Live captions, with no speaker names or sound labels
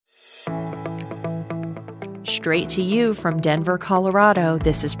Straight to you from Denver, Colorado,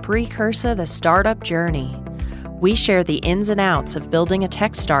 this is Precursor, the Startup Journey. We share the ins and outs of building a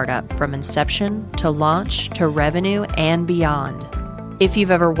tech startup from inception to launch to revenue and beyond. If you've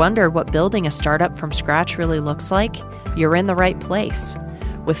ever wondered what building a startup from scratch really looks like, you're in the right place.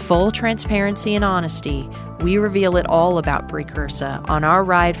 With full transparency and honesty, we reveal it all about Precursor on our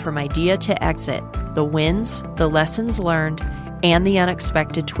ride from idea to exit, the wins, the lessons learned, and the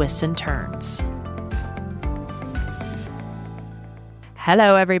unexpected twists and turns.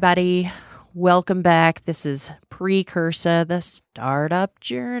 Hello, everybody. Welcome back. This is Precursor, the Startup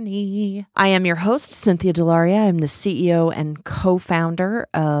Journey. I am your host, Cynthia Delaria. I'm the CEO and co-founder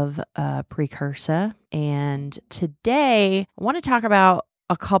of Precursor. And today, I want to talk about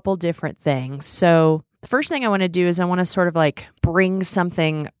a couple different things. So the first thing I want to do is I want to sort of like bring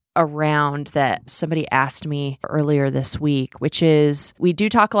something around that somebody asked me earlier this week, which is we do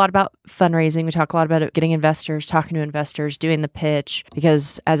talk a lot about fundraising. We talk a lot about getting investors, talking to investors, doing the pitch,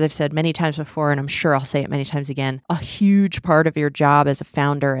 because as I've said many times before, and I'm sure I'll say it many times again, a huge part of your job as a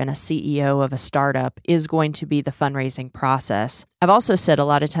founder and a CEO of a startup is going to be the fundraising process. I've also said a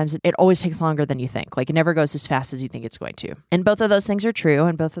lot of times it always takes longer than you think. Like it never goes as fast as you think it's going to. And both of those things are true.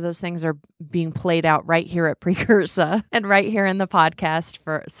 And both of those things are being played out right here at Precursor and right here in the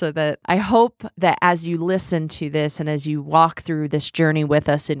podcast so that I hope that as you listen to this and as you walk through this journey with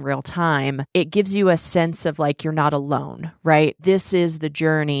us in real time, it gives you a sense of like you're not alone, right? This is the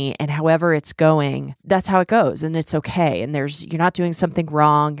journey, and however it's going, that's how it goes, and it's okay. And you're not doing something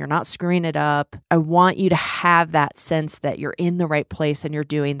wrong. You're not screwing it up. I want you to have that sense that you're in the right place and you're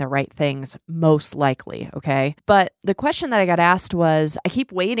doing the right things, most likely, okay? But the question that I got asked was, I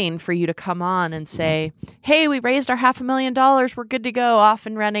keep waiting for you to come on and say, hey, we raised our $500,000. We're good to go, off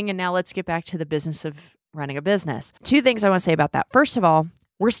and running, and now let's get back to the business of running a business. Two things I want to say about that. First of all,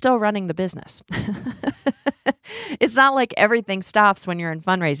 we're still running the business. It's not like everything stops when you're in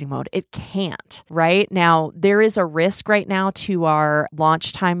fundraising mode. It can't, right? Now, there is a risk right now to our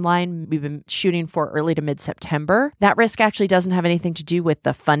launch timeline. We've been shooting for early to mid-September. That risk actually doesn't have anything to do with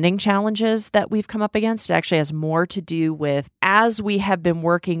the funding challenges that we've come up against. It actually has more to do with, as we have been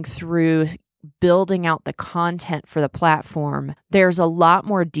working through building out the content for the platform, there's a lot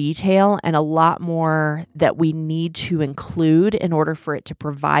more detail and a lot more that we need to include in order for it to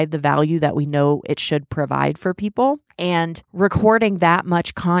provide the value that we know it should provide for people. And recording that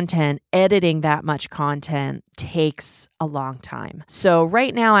much content, editing that much content takes a long time. So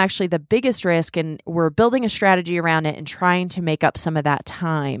right now, actually, the biggest risk, and we're building a strategy around it and trying to make up some of that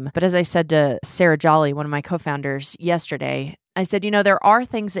time. But as I said to Sarah Jolly, one of my co-founders yesterday, I said, there are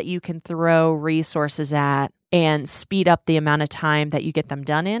things that you can throw resources at and speed up the amount of time that you get them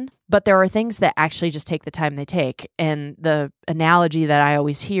done in. But there are things that actually just take the time they take. And the analogy that I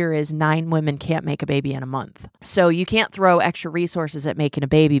always hear is 9 women can't make a baby in a month. So you can't throw extra resources at making a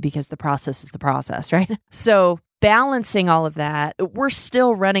baby because the process is the process, right? So balancing all of that, we're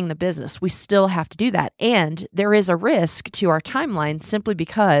still running the business. We still have to do that. And there is a risk to our timeline simply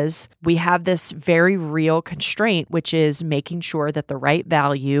because we have this very real constraint, which is making sure that the right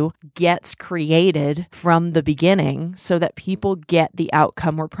value gets created from the beginning so that people get the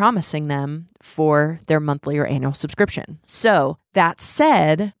outcome we're promising them for their monthly or annual subscription. So that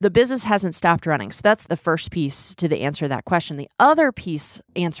said, the business hasn't stopped running. So that's the first piece to the answer to that question. The other piece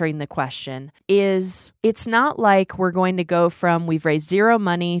answering the question is it's not like we're going to go from we've raised zero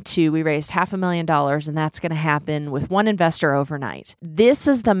money to we raised $500,000 and that's going to happen with one investor overnight. This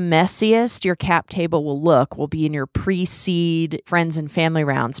is the messiest your cap table will be in your pre-seed friends and family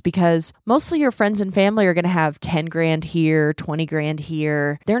rounds, because mostly your friends and family are going to have 10 grand here, 20 grand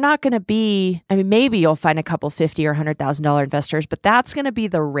here. They're not going to be, maybe you'll find a couple $50,000 or $100,000 investors, but that's going to be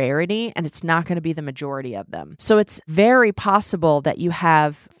the rarity and it's not going to be the majority of them. So it's very possible that you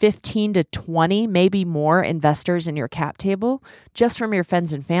have 15 to 20, maybe more investors in your cap table just from your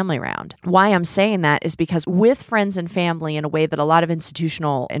friends and family round. Why I'm saying that is because with friends and family, in a way that a lot of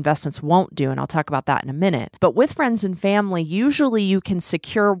institutional investments won't do, and I'll talk about that in a minute, but with friends and family, usually you can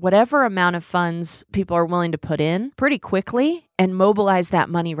secure whatever amount of funds people are willing to put in pretty quickly and mobilize that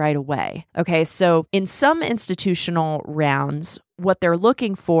money right away. Okay, so in some institutional rounds, what they're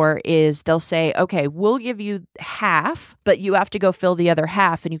looking for is they'll say, okay, we'll give you half, but you have to go fill the other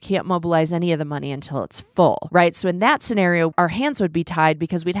half and you can't mobilize any of the money until it's full, right? So in that scenario, our hands would be tied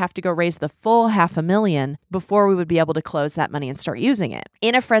because we'd have to go raise the full $500,000 before we would be able to close that money and start using it.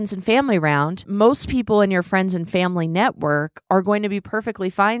 In a friends and family round, most people in your friends and family network are going to be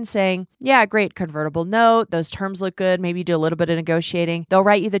perfectly fine saying, yeah, great, convertible note, those terms look good, maybe do a little bit of negotiating. They'll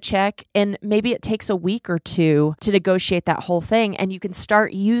write you the check and maybe it takes a week or two to negotiate that whole thing. going, and you can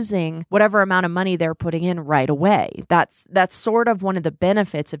start using whatever amount of money they're putting in right away. That's sort of one of the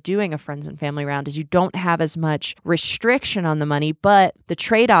benefits of doing a friends and family round, is you don't have as much restriction on the money, but the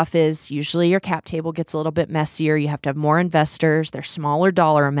trade-off is usually your cap table gets a little bit messier. You have to have more investors. They're smaller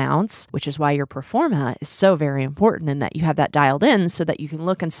dollar amounts, which is why your pro forma is so very important, and that you have that dialed in so that you can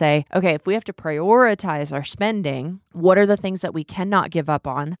look and say, okay, if we have to prioritize our spending, what are the things that we cannot give up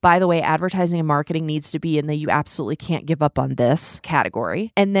on? By the way, advertising and marketing needs to be in the you absolutely can't give up on this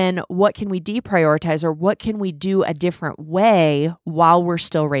category. And then what can we deprioritize, or what can we do a different way while we're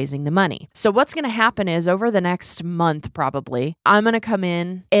still raising the money? So what's going to happen is over the next month, probably, I'm going to come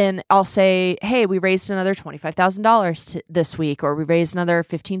in and I'll say, hey, we raised another $25,000 this week, or we raised another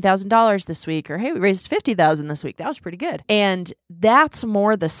 $15,000 this week, or hey, we raised $50,000 this week. That was pretty good. And that's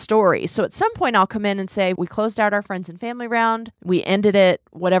more the story. So at some point I'll come in and say, we closed out our friends and family round. We ended it,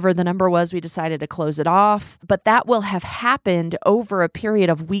 whatever the number was, we decided to close it off. But that will have happened over a period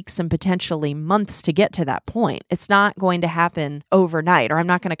of weeks and potentially months to get to that point. It's not going to happen overnight, or I'm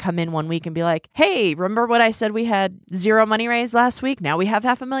not going to come in one week and be like, hey, remember what I said we had zero money raised last week? Now we have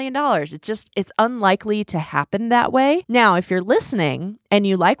 $500,000. It's unlikely to happen that way. Now, if you're listening and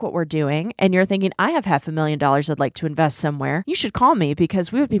you like what we're doing and you're thinking, I have $500,000 I'd like to invest somewhere, you should call me,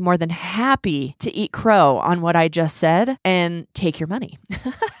 because we would be more than happy to eat crow on what I just said and take your money.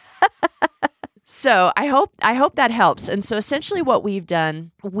 So I hope that helps. And so essentially what we've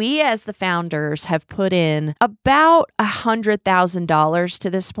done, we as the founders have put in about $100,000 to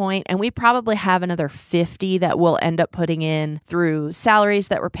this point, and we probably have another 50 that we'll end up putting in through salaries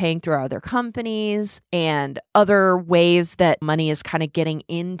that we're paying through our other companies and other ways that money is kind of getting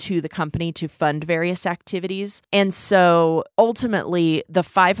into the company to fund various activities. And so ultimately the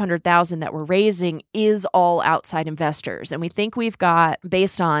 $500,000 that we're raising is all outside investors. And we think we've got,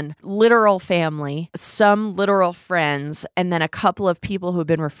 based on literal family, some literal friends, and then a couple of people who have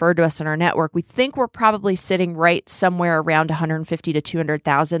been referred to us in our network, we think we're probably sitting right somewhere around 150 to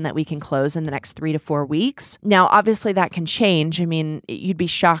 200,000 that we can close in the next 3 to 4 weeks. Now, obviously that can change. I mean, you'd be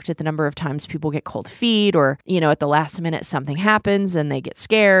shocked at the number of times people get cold feet, or, at the last minute something happens and they get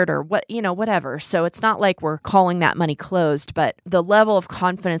scared, or whatever. So it's not like we're calling that money closed, but the level of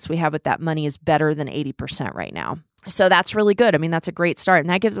confidence we have with that money is better than 80% right now. So that's really good. I mean, that's a great start. And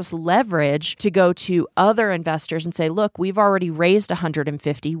that gives us leverage to go to other investors and say, look, we've already raised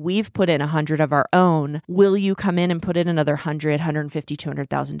 150. We've put in 100 of our own. Will you come in and put in another 100, 150,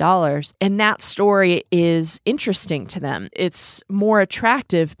 $200,000? And that story is interesting to them. It's more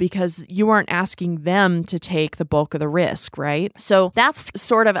attractive because you aren't asking them to take the bulk of the risk, right? So that's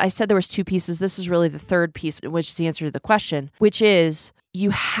sort of, I said there was two pieces. This is really the third piece, which is the answer to the question, which is,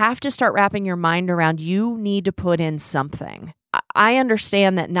 you have to start wrapping your mind around, you need to put in something. I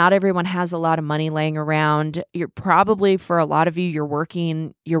understand that not everyone has a lot of money laying around. You're probably, for a lot of you, you're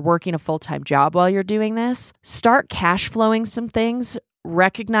working a full-time job while you're doing this. Start cash flowing some things,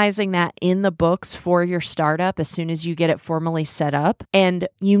 recognizing that in the books for your startup as soon as you get it formally set up. And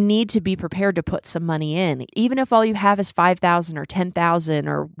you need to be prepared to put some money in. Even if all you have is $5,000 or $10,000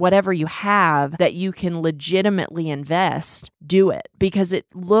 or whatever you have that you can legitimately invest, do it, because it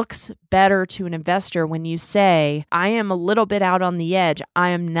looks better to an investor when you say, I am a little bit out on the edge. I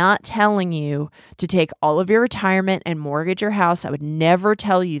am not telling you to take all of your retirement and mortgage your house. I would never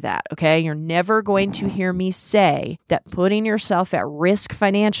tell you that, okay? You're never going to hear me say that putting yourself at risk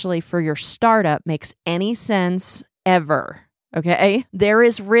financially for your startup makes any sense ever. Okay? There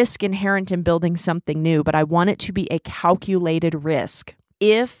is risk inherent in building something new, but I want it to be a calculated risk.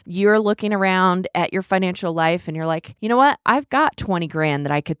 If you're looking around at your financial life and you're like, you know what, I've got 20 grand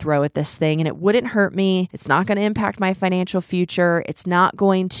that I could throw at this thing and it wouldn't hurt me. It's not going to impact my financial future. It's not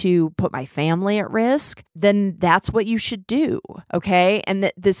going to put my family at risk. Then that's what you should do. Okay.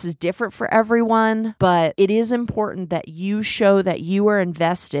 And this is different for everyone, but it is important that you show that you are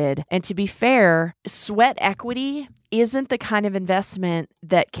invested. And to be fair, sweat equity isn't the kind of investment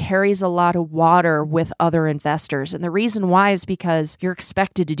that carries a lot of water with other investors. And the reason why is because you're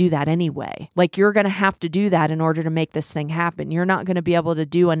expected to do that anyway. Like, you're going to have to do that in order to make this thing happen. You're not going to be able to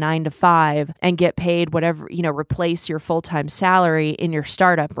do a 9 to 5 and get paid whatever, replace your full-time salary in your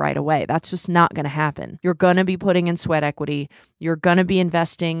startup right away. That's just not going to happen. You're going to be putting in sweat equity. You're going to be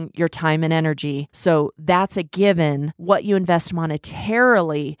investing your time and energy. So that's a given. What you invest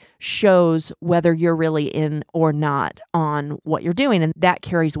monetarily shows whether you're really in or not on what you're doing. And that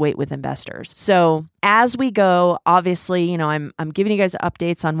carries weight with investors. So as we go, obviously, I'm giving you guys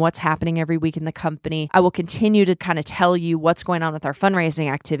updates on what's happening every week in the company. I will continue to kind of tell you what's going on with our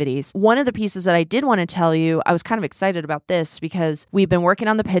fundraising activities. One of the pieces that I did want to tell you, I was kind of excited about this because we've been working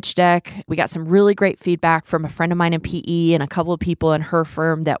on the pitch deck. We got some really great feedback from a friend of mine in PE and a couple of people in her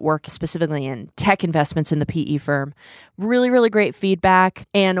firm that work specifically in tech investments in the PE firm. Really, really great feedback.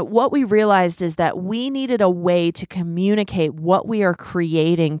 And what we realized is that we needed a way to communicate what we are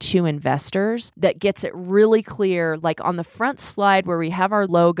creating to investors that gets it really clear, like on the front slide where we have our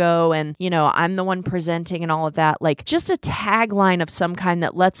logo and, I'm the one presenting and all of that, like just a tagline of some kind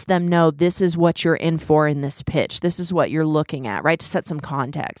that lets them know this is what you're in for in this pitch. This is what you're looking at, right? To set some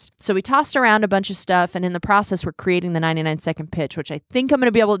context. So we tossed around a bunch of stuff, and in the process, we're creating the 99-second pitch, which I think I'm going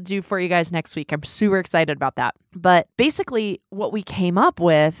to be able to do for you guys next week. I'm super excited about that. But basically, what we came up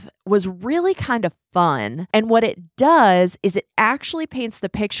with was really kind of fun. And what it does is it actually paints the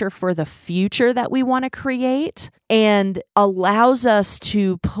picture for the future that we want to create and allows us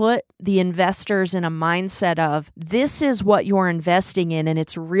to put the investors in a mindset of this is what you're investing in, and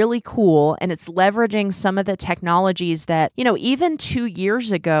it's really cool, and it's leveraging some of the technologies that, even 2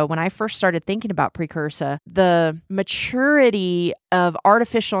 years ago when I first started thinking about Precursor, the maturity of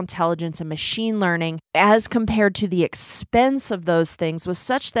artificial intelligence and machine learning as compared to the expense of those things was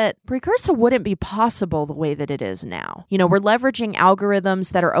such that Precursor wouldn't be possible the way that it is now. We're leveraging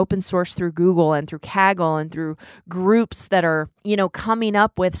algorithms that are open source through Google and through Kaggle and through groups that are, coming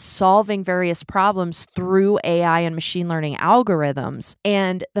up with solving various problems through AI and machine learning algorithms.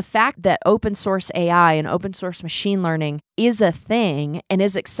 And the fact that open source AI and open source machine learning is a thing and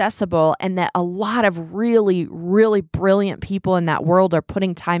is accessible, and that a lot of really, really brilliant people in that world are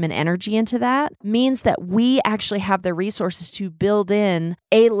putting time and energy into that, means that we actually have the resources to build in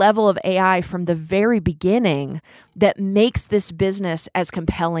a level of AI from the very beginning that makes this business as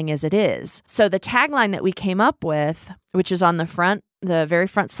compelling as it is. So the tagline that we came up with, which is on the very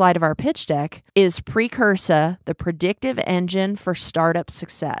front slide of our pitch deck, is Precursor, the predictive engine for startup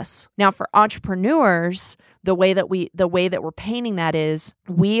success. Now, for entrepreneurs, the way that we're painting that is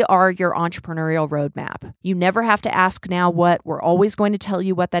we are your entrepreneurial roadmap. You never have to ask now what. We're always going to tell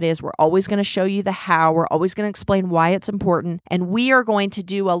you what that is. We're always going to show you the how. We're always going to explain why it's important. And we are going to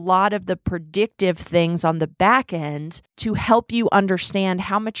do a lot of the predictive things on the back end to help you understand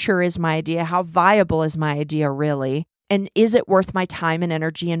how mature is my idea, how viable is my idea really, and is it worth my time and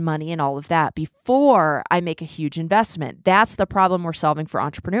energy and money and all of that before I make a huge investment? That's the problem we're solving for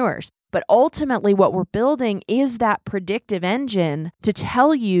entrepreneurs. But ultimately, what we're building is that predictive engine to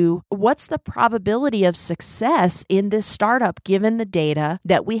tell you what's the probability of success in this startup given the data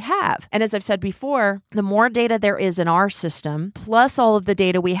that we have. And as I've said before, the more data there is in our system, plus all of the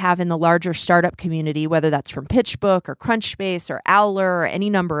data we have in the larger startup community, whether that's from PitchBook or Crunchbase or Owler or any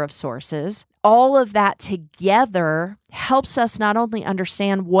number of sources, all of that together helps us not only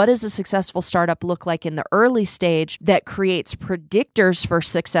understand what does a successful startup look like in the early stage that creates predictors for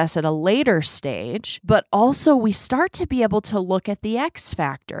success at a later stage, but also we start to be able to look at the X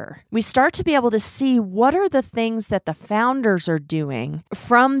factor. We start to be able to see what are the things that the founders are doing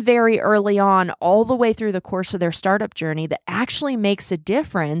from very early on all the way through the course of their startup journey that actually makes a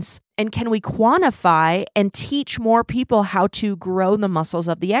difference. And can we quantify and teach more people how to grow the muscles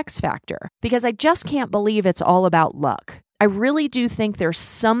of the X factor? Because I just can't believe it's all about luck. I really do think there's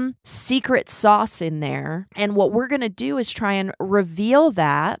some secret sauce in there. And what we're going to do is try and reveal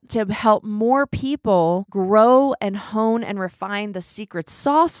that to help more people grow and hone and refine the secret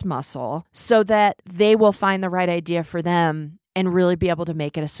sauce muscle so that they will find the right idea for them and really be able to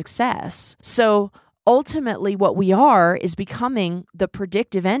make it a success. So ultimately, what we are is becoming the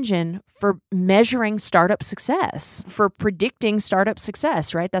predictive engine for measuring startup success, for predicting startup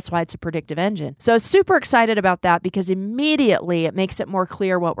success, right? That's why it's a predictive engine. So I was super excited about that because immediately it makes it more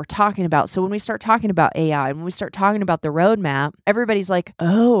clear what we're talking about. So when we start talking about AI, when we start talking about the roadmap, everybody's like,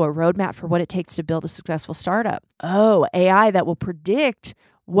 oh, a roadmap for what it takes to build a successful startup. Oh, AI that will predict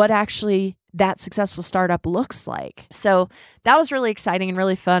what actually that successful startup looks like. So that was really exciting and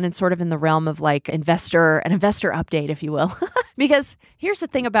really fun and sort of in the realm of like an investor update, if you will. Because here's the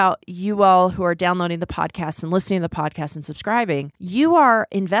thing about you all who are downloading the podcast and listening to the podcast and subscribing, you are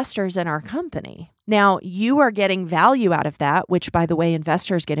investors in our company. Now, you are getting value out of that, which, by the way,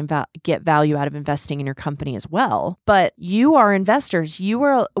 investors get value out of investing in your company as well. But you are investors. You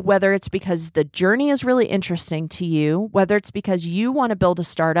are, whether it's because the journey is really interesting to you, whether it's because you want to build a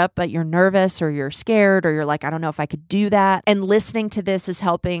startup, but you're nervous or you're scared or you're like, I don't know if I could do that. And listening to this is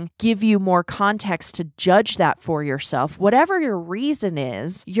helping give you more context to judge that for yourself. Whatever your reason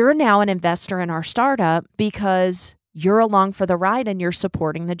is, you're now an investor in our startup because you're along for the ride and you're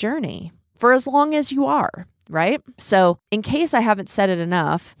supporting the journey. for as long as you are. Right? So in case I haven't said it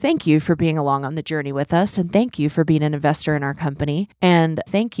enough, thank you for being along on the journey with us. And thank you for being an investor in our company. And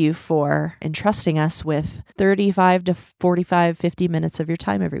thank you for entrusting us with 35 to 45, 50 minutes of your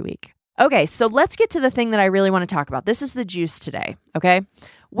time every week. Okay, so let's get to the thing that I really want to talk about. This is the juice today, okay?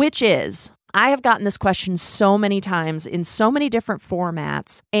 Which is, I have gotten this question so many times in so many different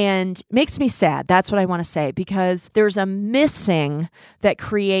formats, and it makes me sad. That's what I want to say, because there's a missing that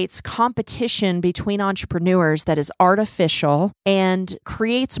creates competition between entrepreneurs that is artificial and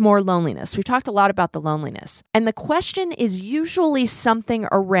creates more loneliness. We've talked a lot about the loneliness. And the question is usually something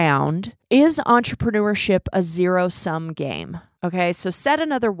around, is entrepreneurship a zero-sum game? Okay, so said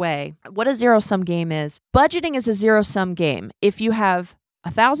another way, what a zero-sum game is, budgeting is a zero-sum game. If you have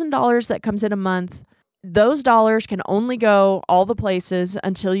 $1,000 that comes in a month, those dollars can only go all the places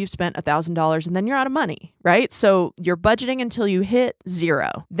until you've spent $1,000 and then you're out of money, right? So you're budgeting until you hit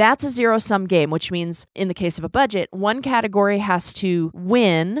zero. That's a zero-sum game, which means in the case of a budget, one category has to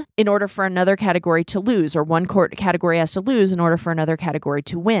win in order for another category to lose, or one category has to lose in order for another category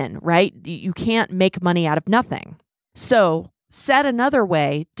to win, right? You can't make money out of nothing. So said another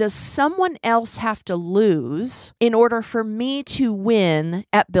way, does someone else have to lose in order for me to win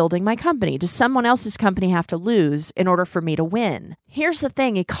at building my company? Does someone else's company have to lose in order for me to win? Here's the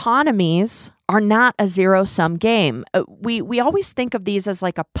thing, economies are not a zero-sum game. We always think of these as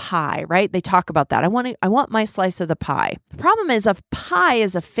like a pie, right? They talk about that. I want my slice of the pie. The problem is a pie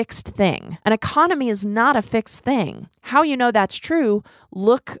is a fixed thing. An economy is not a fixed thing. How you know that's true,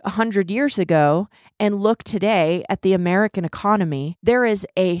 look 100 years ago and look today at the American economy. There is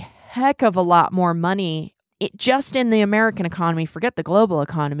a heck of a lot more money just in the American economy, forget the global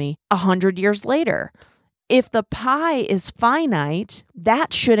economy, 100 years later. If the pie is finite,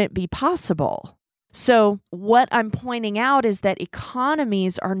 that shouldn't be possible. So what I'm pointing out is that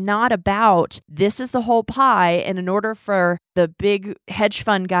economies are not about this is the whole pie, and in order for the big hedge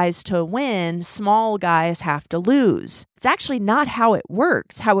fund guys to win, small guys have to lose. It's actually not how it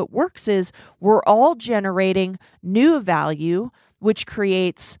works. How it works is we're all generating new value, which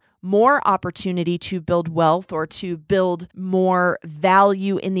creates more opportunity to build wealth or to build more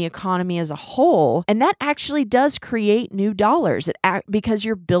value in the economy as a whole. And that actually does create new dollars because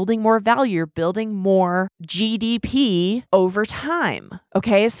you're building more value, you're building more GDP over time.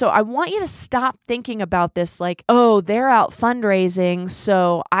 Okay, so I want you to stop thinking about this like, oh, they're out fundraising,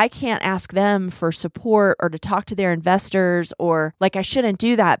 so I can't ask them for support or to talk to their investors, or like I shouldn't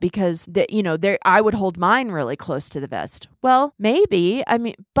do that because I would hold mine really close to the vest. Well, maybe,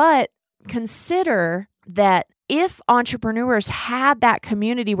 but consider that if entrepreneurs had that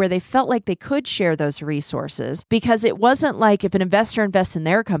community where they felt like they could share those resources, because it wasn't like if an investor invests in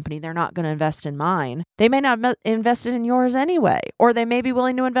their company, they're not going to invest in mine. They may not invest in yours anyway, or they may be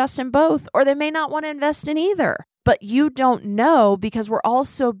willing to invest in both, or they may not want to invest in either. But you don't know because we're all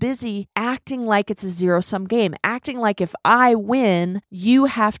so busy acting like it's a zero-sum game, acting like if I win, you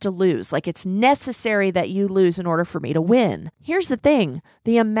have to lose. Like it's necessary that you lose in order for me to win. Here's the thing.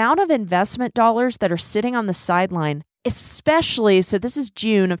 The amount of investment dollars that are sitting on the sideline, especially, so this is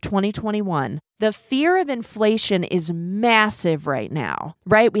June of 2021, the fear of inflation is massive right now,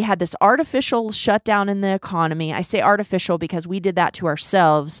 right? We had this artificial shutdown in the economy. I say artificial because we did that to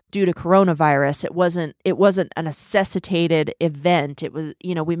ourselves due to coronavirus. It wasn't a necessitated event. It was,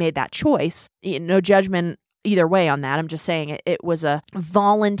 we made that choice. No judgment either way on that. I'm just saying it was a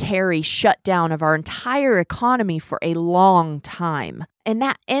voluntary shutdown of our entire economy for a long time. And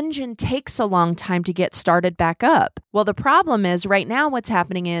that engine takes a long time to get started back up. Well, the problem is right now what's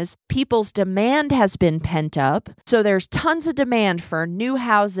happening is people's demand has been pent up. So there's tons of demand for new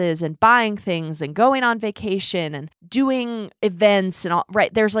houses and buying things and going on vacation and doing events and all,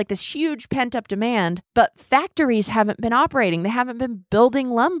 right? There's like this huge pent up demand, but factories haven't been operating. They haven't been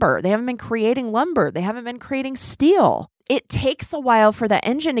building lumber. They haven't been creating lumber. They haven't been creating steel. It takes a while for that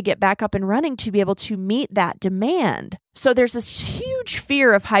engine to get back up and running to be able to meet that demand. So there's this huge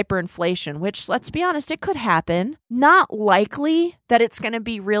fear of hyperinflation, which, let's be honest, it could happen. Not likely that it's going to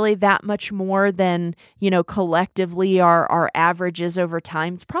be really that much more than, collectively our averages over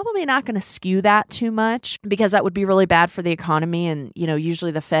time. It's probably not going to skew that too much because that would be really bad for the economy. And,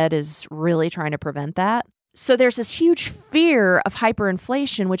 usually the Fed is really trying to prevent that. So there's this huge fear of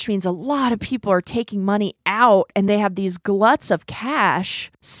hyperinflation, which means a lot of people are taking money out and they have these gluts of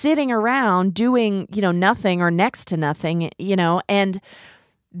cash sitting around doing, nothing or next to nothing, and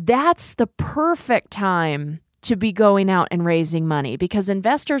that's the perfect time to be going out and raising money because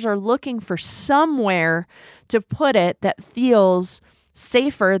investors are looking for somewhere to put it that feels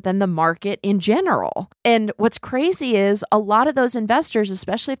safer than the market in general. And what's crazy is a lot of those investors,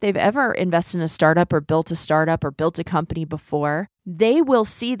 especially if they've ever invested in a startup or built a company before, they will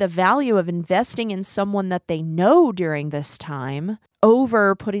see the value of investing in someone that they know during this time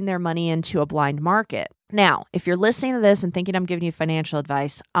over putting their money into a blind market. Now, if you're listening to this and thinking I'm giving you financial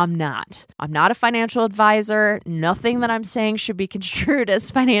advice, I'm not. I'm not a financial advisor. Nothing that I'm saying should be construed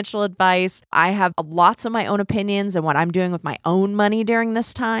as financial advice. I have lots of my own opinions and what I'm doing with my own money during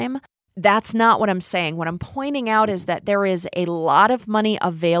this time. That's not what I'm saying. What I'm pointing out is that there is a lot of money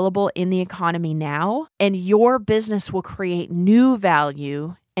available in the economy now, and your business will create new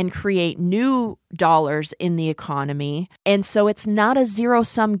value and create new dollars in the economy. And so it's not a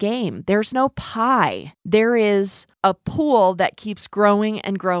zero-sum game. There's no pie. There is a pool that keeps growing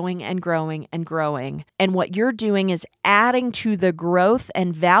and growing and growing and growing. And what you're doing is adding to the growth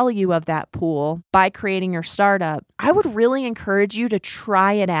and value of that pool by creating your startup. I would really encourage you to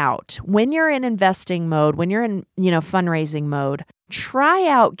try it out. When you're in investing mode, when you're in, fundraising mode, try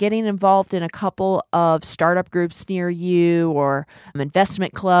out getting involved in a couple of startup groups near you or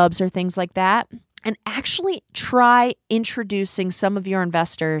investment clubs or things like that. And actually try introducing some of your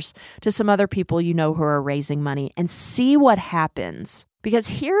investors to some other people you know who are raising money and see what happens. Because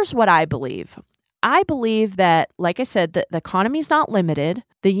here's what I believe. I believe that, like I said, the economy is not limited.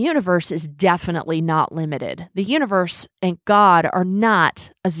 The universe is definitely not limited. The universe and God are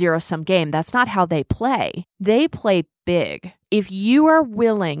not a zero-sum game. That's not how they play. They play big. If you are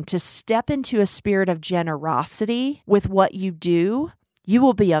willing to step into a spirit of generosity with what you do, you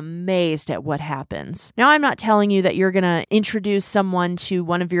will be amazed at what happens. Now, I'm not telling you that you're going to introduce someone to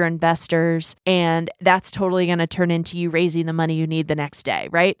one of your investors and that's totally going to turn into you raising the money you need the next day,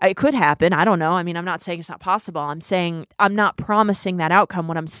 right? It could happen. I don't know. I mean, I'm not saying it's not possible. I'm saying I'm not promising that outcome.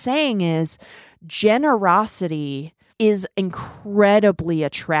 What I'm saying is generosity is incredibly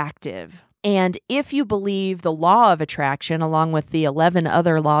attractive. And if you believe the law of attraction, along with the 11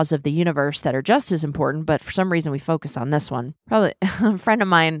 other laws of the universe that are just as important, but for some reason we focus on this one. Probably a friend of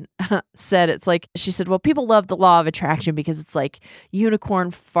mine said, she said, well, people love the law of attraction because it's like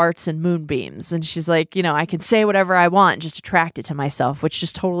unicorn farts and moonbeams. And she's like, I can say whatever I want and just attract it to myself, which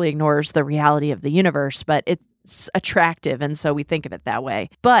just totally ignores the reality of the universe, but it's attractive. And so we think of it that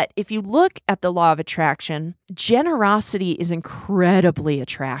way. But if you look at the law of attraction, generosity is incredibly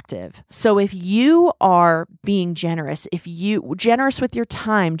attractive. So if you are being generous, generous with your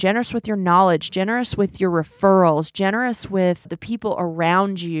time, generous with your knowledge, generous with your referrals, generous with the people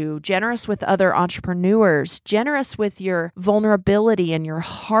around you, generous with other entrepreneurs, generous with your vulnerability and your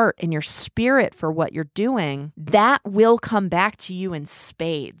heart and your spirit for what you're doing, that will come back to you in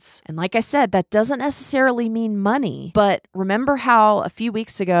spades. And like I said, that doesn't necessarily mean money. But remember how a few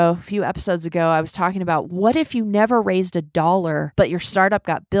episodes ago, I was talking about what if you never raised $1, but your startup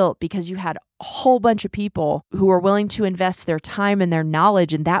got built because you had a whole bunch of people who were willing to invest their time and their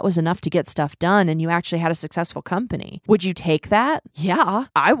knowledge, and that was enough to get stuff done, and you actually had a successful company. Would you take that? Yeah,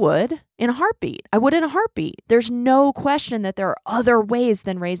 I would. In a heartbeat. I would in a heartbeat. There's no question that there are other ways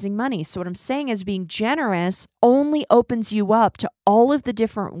than raising money. So what I'm saying is being generous only opens you up to all of the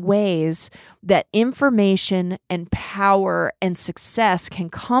different ways that information and power and success can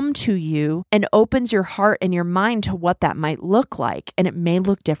come to you, and opens your heart and your mind to what that might look like. And it may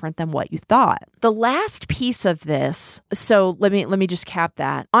look different than what you thought. The last piece of this, so let me just cap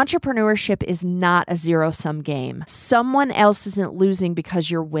that. Entrepreneurship is not a zero-sum game. Someone else isn't losing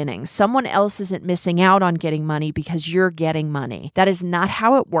because you're winning. Someone else isn't missing out on getting money because you're getting money. That is not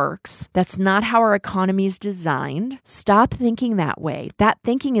how it works. That's not how our economy is designed. Stop thinking that way. That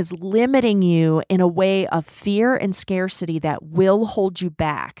thinking is limiting you in a way of fear and scarcity that will hold you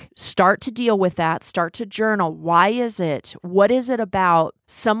back. Start to deal with that. Start to journal. Why is it? What is it about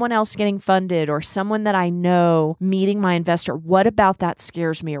someone else getting funded or someone that I know meeting my investor? What about that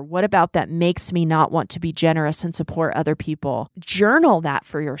scares me? Or what about that makes me not want to be generous and support other people? Journal that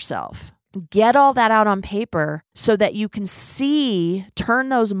for yourself. Get all that out on paper so that you can turn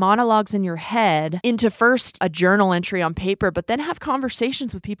those monologues in your head into first a journal entry on paper, but then have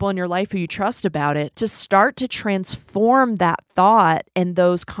conversations with people in your life who you trust about it to start to transform that thought and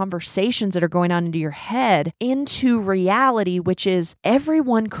those conversations that are going on into your head into reality, which is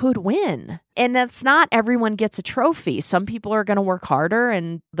everyone could win. And that's not everyone gets a trophy. Some people are going to work harder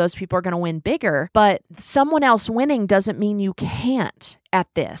and those people are going to win bigger, but someone else winning doesn't mean you can't at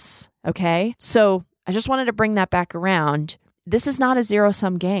this. Okay. So I just wanted to bring that back around. This is not a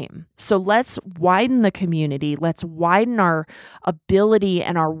zero-sum game. So let's widen the community. Let's widen our ability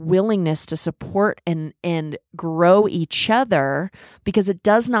and our willingness to support and grow each other, because it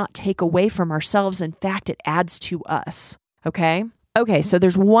does not take away from ourselves. In fact, it adds to us. Okay. Okay, so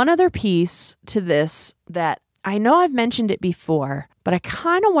there's one other piece to this that I know I've mentioned it before, but I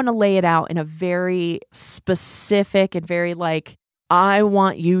kind of want to lay it out in a very specific and very I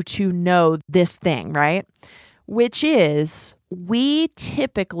want you to know this thing, right? Which is we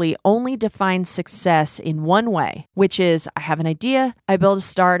typically only define success in one way, which is I have an idea, I build a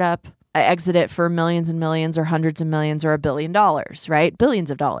startup, I exit it for millions and millions or hundreds of millions or $1 billion, right?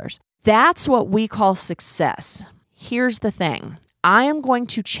 Billions of dollars. That's what we call success. Here's the thing. I am going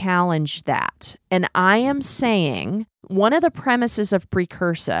to challenge that. And I am saying one of the premises of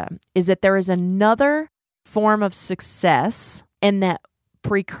Precursor is that there is another form of success and that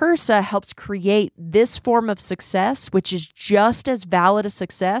Precursor helps create this form of success, which is just as valid a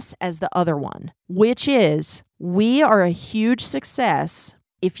success as the other one, which is we are a huge success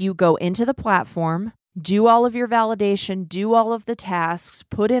if you go into the platform, do all of your validation, do all of the tasks,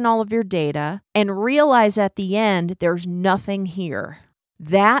 put in all of your data, and realize at the end there's nothing here.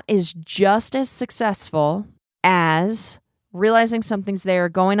 That is just as successful as realizing something's there,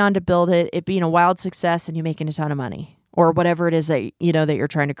 going on to build it, it being a wild success, and you making a ton of money, or whatever it is that that you're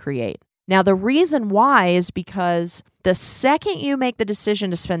trying to create. Now, the reason why is because the second you make the decision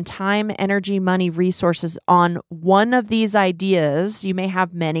to spend time, energy, money, resources on one of these ideas, you may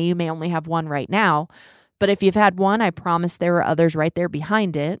have many, you may only have one right now, but if you've had one, I promise there are others right there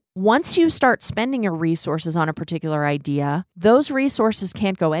behind it. Once you start spending your resources on a particular idea, those resources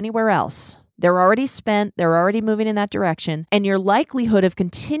can't go anywhere else. They're already spent, they're already moving in that direction, and your likelihood of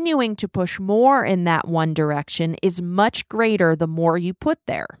continuing to push more in that one direction is much greater the more you put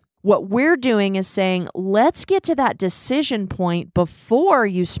there. What we're doing is saying, let's get to that decision point before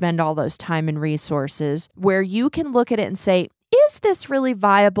you spend all those time and resources where you can look at it and say, is this really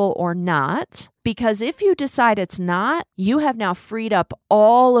viable or not? Because if you decide it's not, you have now freed up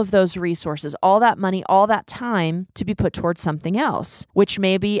all of those resources, all that money, all that time to be put towards something else, which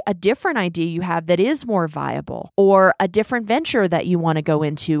may be a different idea you have that is more viable, or a different venture that you want to go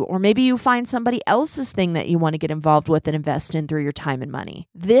into, or maybe you find somebody else's thing that you want to get involved with and invest in through your time and money.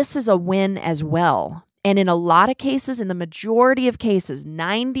 This is a win as well. And in a lot of cases, in the majority of cases,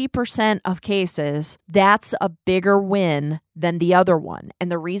 90% of cases, that's a bigger win than the other one.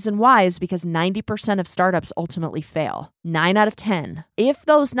 And the reason why is because 90% of startups ultimately fail. 9 out of 10. If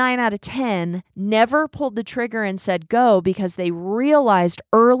those 9 out of 10 never pulled the trigger and said go because they realized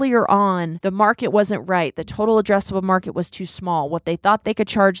earlier on the market wasn't right, the total addressable market was too small, what they thought they could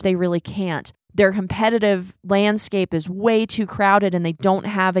charge, they really can't. Their competitive landscape is way too crowded and they don't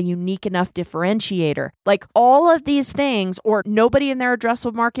have a unique enough differentiator. Like all of these things, or nobody in their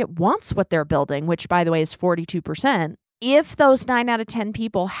addressable market wants what they're building, which by the way is 42%. If those 9 out of 10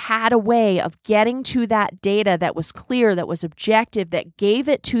 people had a way of getting to that data that was clear, that was objective, that gave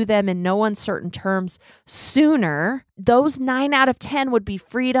it to them in no uncertain terms sooner, those 9 out of 10 would be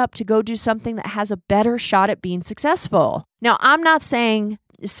freed up to go do something that has a better shot at being successful. Now, I'm not saying...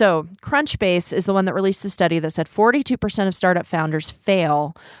 So Crunchbase is the one that released the study that said 42% of startup founders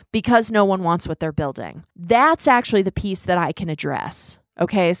fail because no one wants what they're building. That's actually the piece that I can address.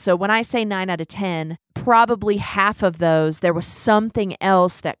 Okay, so when I say 9 out of 10, probably half of those, there was something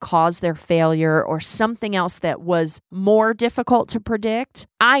else that caused their failure or something else that was more difficult to predict.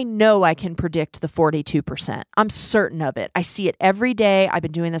 I know I can predict the 42%. I'm certain of it. I see it every day. I've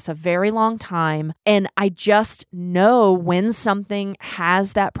been doing this a very long time, and I just know when something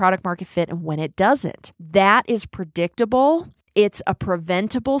has that product market fit and when it doesn't. That is predictable. It's a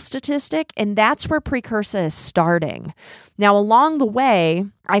preventable statistic, and that's where Precursor is starting. Now, along the way,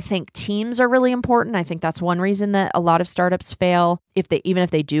 I think teams are really important. I think that's one reason that a lot of startups fail. Even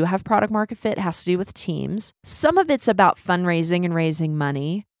if they do have product market fit, it has to do with teams. Some of it's about fundraising and raising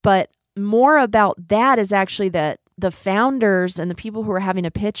money, but more about that is actually that the founders and the people who are having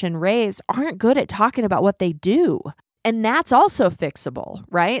to pitch and raise aren't good at talking about what they do. And that's also fixable,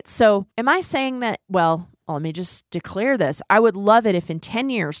 right? So am I saying that, let me just declare this. I would love it if in 10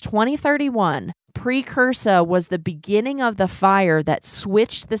 years, 2031, Precursor was the beginning of the fire that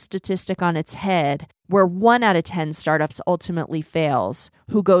switched the statistic on its head, where 1 out of 10 startups ultimately fails,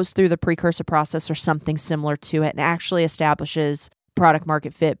 who goes through the Precursor process or something similar to it and actually establishes product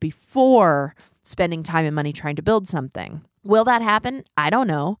market fit before spending time and money trying to build something. Will that happen? I don't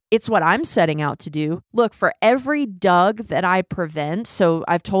know. It's what I'm setting out to do. Look, for every Doug that I prevent, so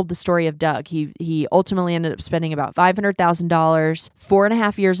I've told the story of Doug. He ultimately ended up spending about $500,000,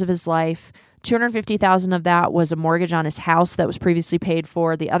 4.5 years of his life. $250,000 of that was a mortgage on his house that was previously paid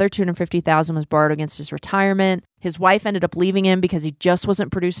for. The other $250,000 was borrowed against his retirement. His wife ended up leaving him because he just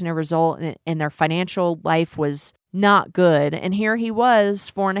wasn't producing a result, and their financial life was not good. And here he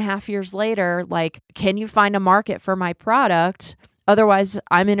was 4.5 years later, like, can you find a market for my product? Otherwise,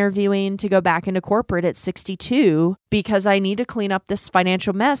 I'm interviewing to go back into corporate at 62 because I need to clean up this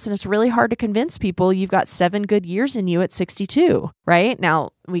financial mess. And it's really hard to convince people you've got 7 good years in you at 62, right?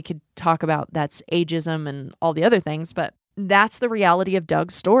 Now, we could talk about that's ageism and all the other things, but that's the reality of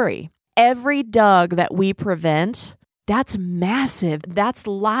Doug's story. Every Doug that we prevent, that's massive. That's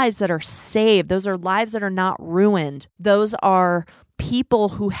lives that are saved. Those are lives that are not ruined. Those are people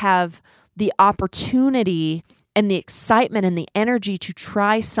who have the opportunity and the excitement and the energy to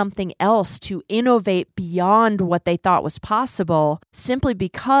try something else, to innovate beyond what they thought was possible, simply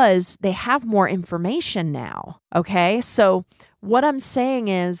because they have more information now. Okay? So what I'm saying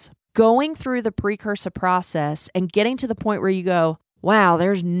is going through the precursor process and getting to the point where you go, wow,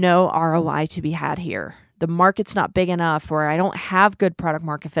 there's no ROI to be had here. The market's not big enough, or I don't have good product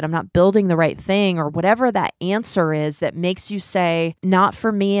market fit. I'm not building the right thing, or whatever that answer is that makes you say, not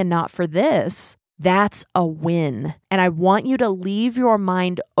for me and not for this. That's a win. And I want you to leave your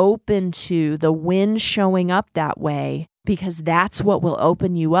mind open to the win showing up that way, because that's what will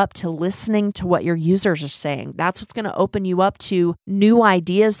open you up to listening to what your users are saying. That's what's going to open you up to new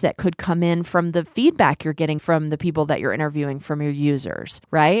ideas that could come in from the feedback you're getting from the people that you're interviewing, from your users,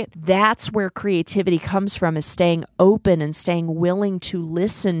 right? That's where creativity comes from, is staying open and staying willing to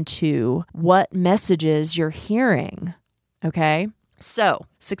listen to what messages you're hearing, okay? So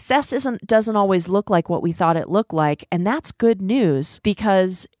success doesn't always look like what we thought it looked like. And that's good news,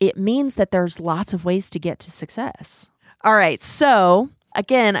 because it means that there's lots of ways to get to success. All right. So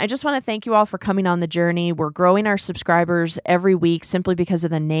again, I just want to thank you all for coming on the journey. We're growing our subscribers every week simply because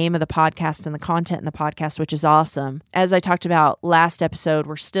of the name of the podcast and the content in the podcast, which is awesome. As I talked about last episode,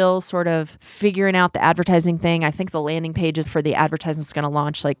 we're still sort of figuring out the advertising thing. I think the landing pages for the advertising is going to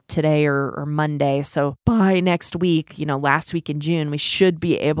launch like today or Monday. So by next week, last week in June, we should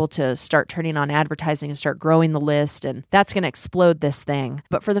be able to start turning on advertising and start growing the list. And that's going to explode this thing.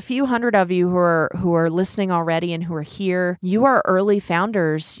 But for the few hundred of you who are listening already and who are here, you are early founders,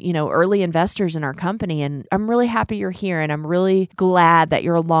 early investors in our company. And I'm really happy you're here. And I'm really glad that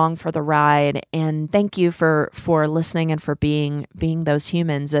you're along for the ride. And thank you for listening and for being those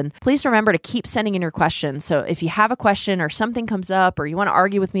humans. And please remember to keep sending in your questions. So if you have a question or something comes up, or you want to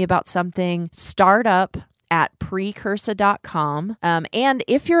argue with me about something, start up at precursa.com. And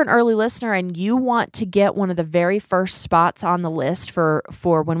if you're an early listener and you want to get one of the very first spots on the list for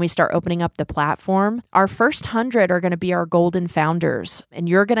when we start opening up the platform, our first 100 are going to be our golden founders. And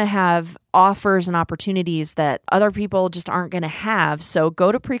you're going to have offers and opportunities that other people just aren't going to have. So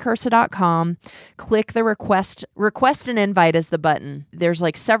go to precursa.com, click the request an invite is the button. There's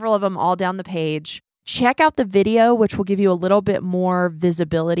like several of them all down the page. Check out the video, which will give you a little bit more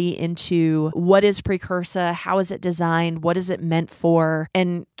visibility into what is Precursa, how is it designed, what is it meant for,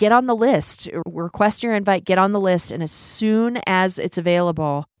 and get on the list. Request your invite, get on the list, and as soon as it's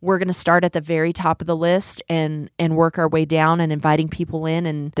available, we're going to start at the very top of the list and work our way down and inviting people in.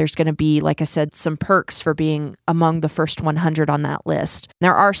 And there's going to be, like I said, some perks for being among the first 100 on that list.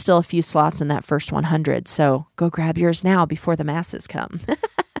 There are still a few slots in that first 100, so go grab yours now before the masses come.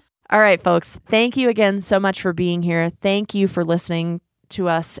 All right, folks, thank you again so much for being here. Thank you for listening to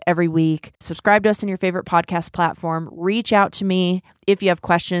us every week. Subscribe to us in your favorite podcast platform. Reach out to me if you have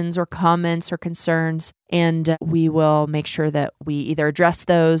questions or comments or concerns, and we will make sure that we either address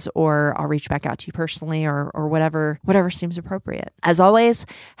those, or I'll reach back out to you personally, or whatever seems appropriate. As always,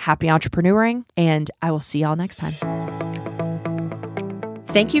 happy entrepreneuring, and I will see y'all next time.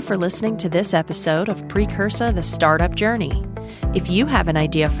 Thank you for listening to this episode of Precursa, the Startup Journey. If you have an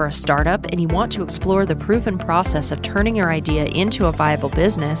idea for a startup and you want to explore the proven process of turning your idea into a viable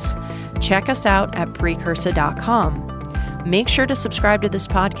business, check us out at precursa.com. Make sure to subscribe to this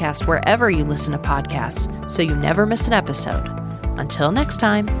podcast wherever you listen to podcasts so you never miss an episode. Until next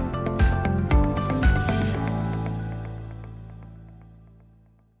time.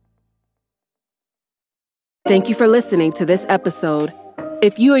 Thank you for listening to this episode.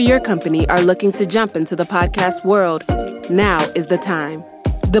 If you or your company are looking to jump into the podcast world, now is the time.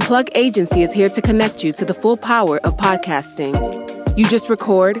 The Plug Agency is here to connect you to the full power of podcasting. You just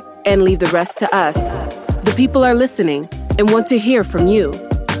record and leave the rest to us. The people are listening and want to hear from you.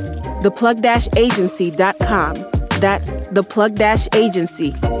 theplug-agency.com. That's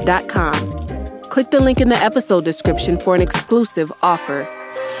theplug-agency.com. Click the link in the episode description for an exclusive offer.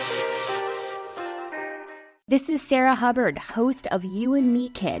 This is Sarah Hubbard, host of You and Me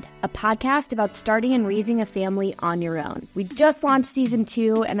Kid, a podcast about starting and raising a family on your own. We just launched season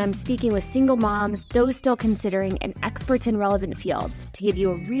 2, and I'm speaking with single moms, those still considering, and experts in relevant fields to give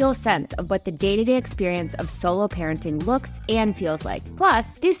you a real sense of what the day-to-day experience of solo parenting looks and feels like.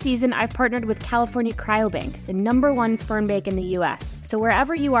 Plus, this season, I've partnered with California Cryobank, the #1 sperm bank in the U.S. So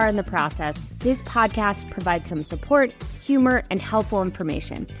wherever you are in the process, this podcast provides some support, humor, and helpful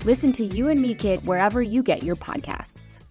information. Listen to You and Me Kid wherever you get your podcasts.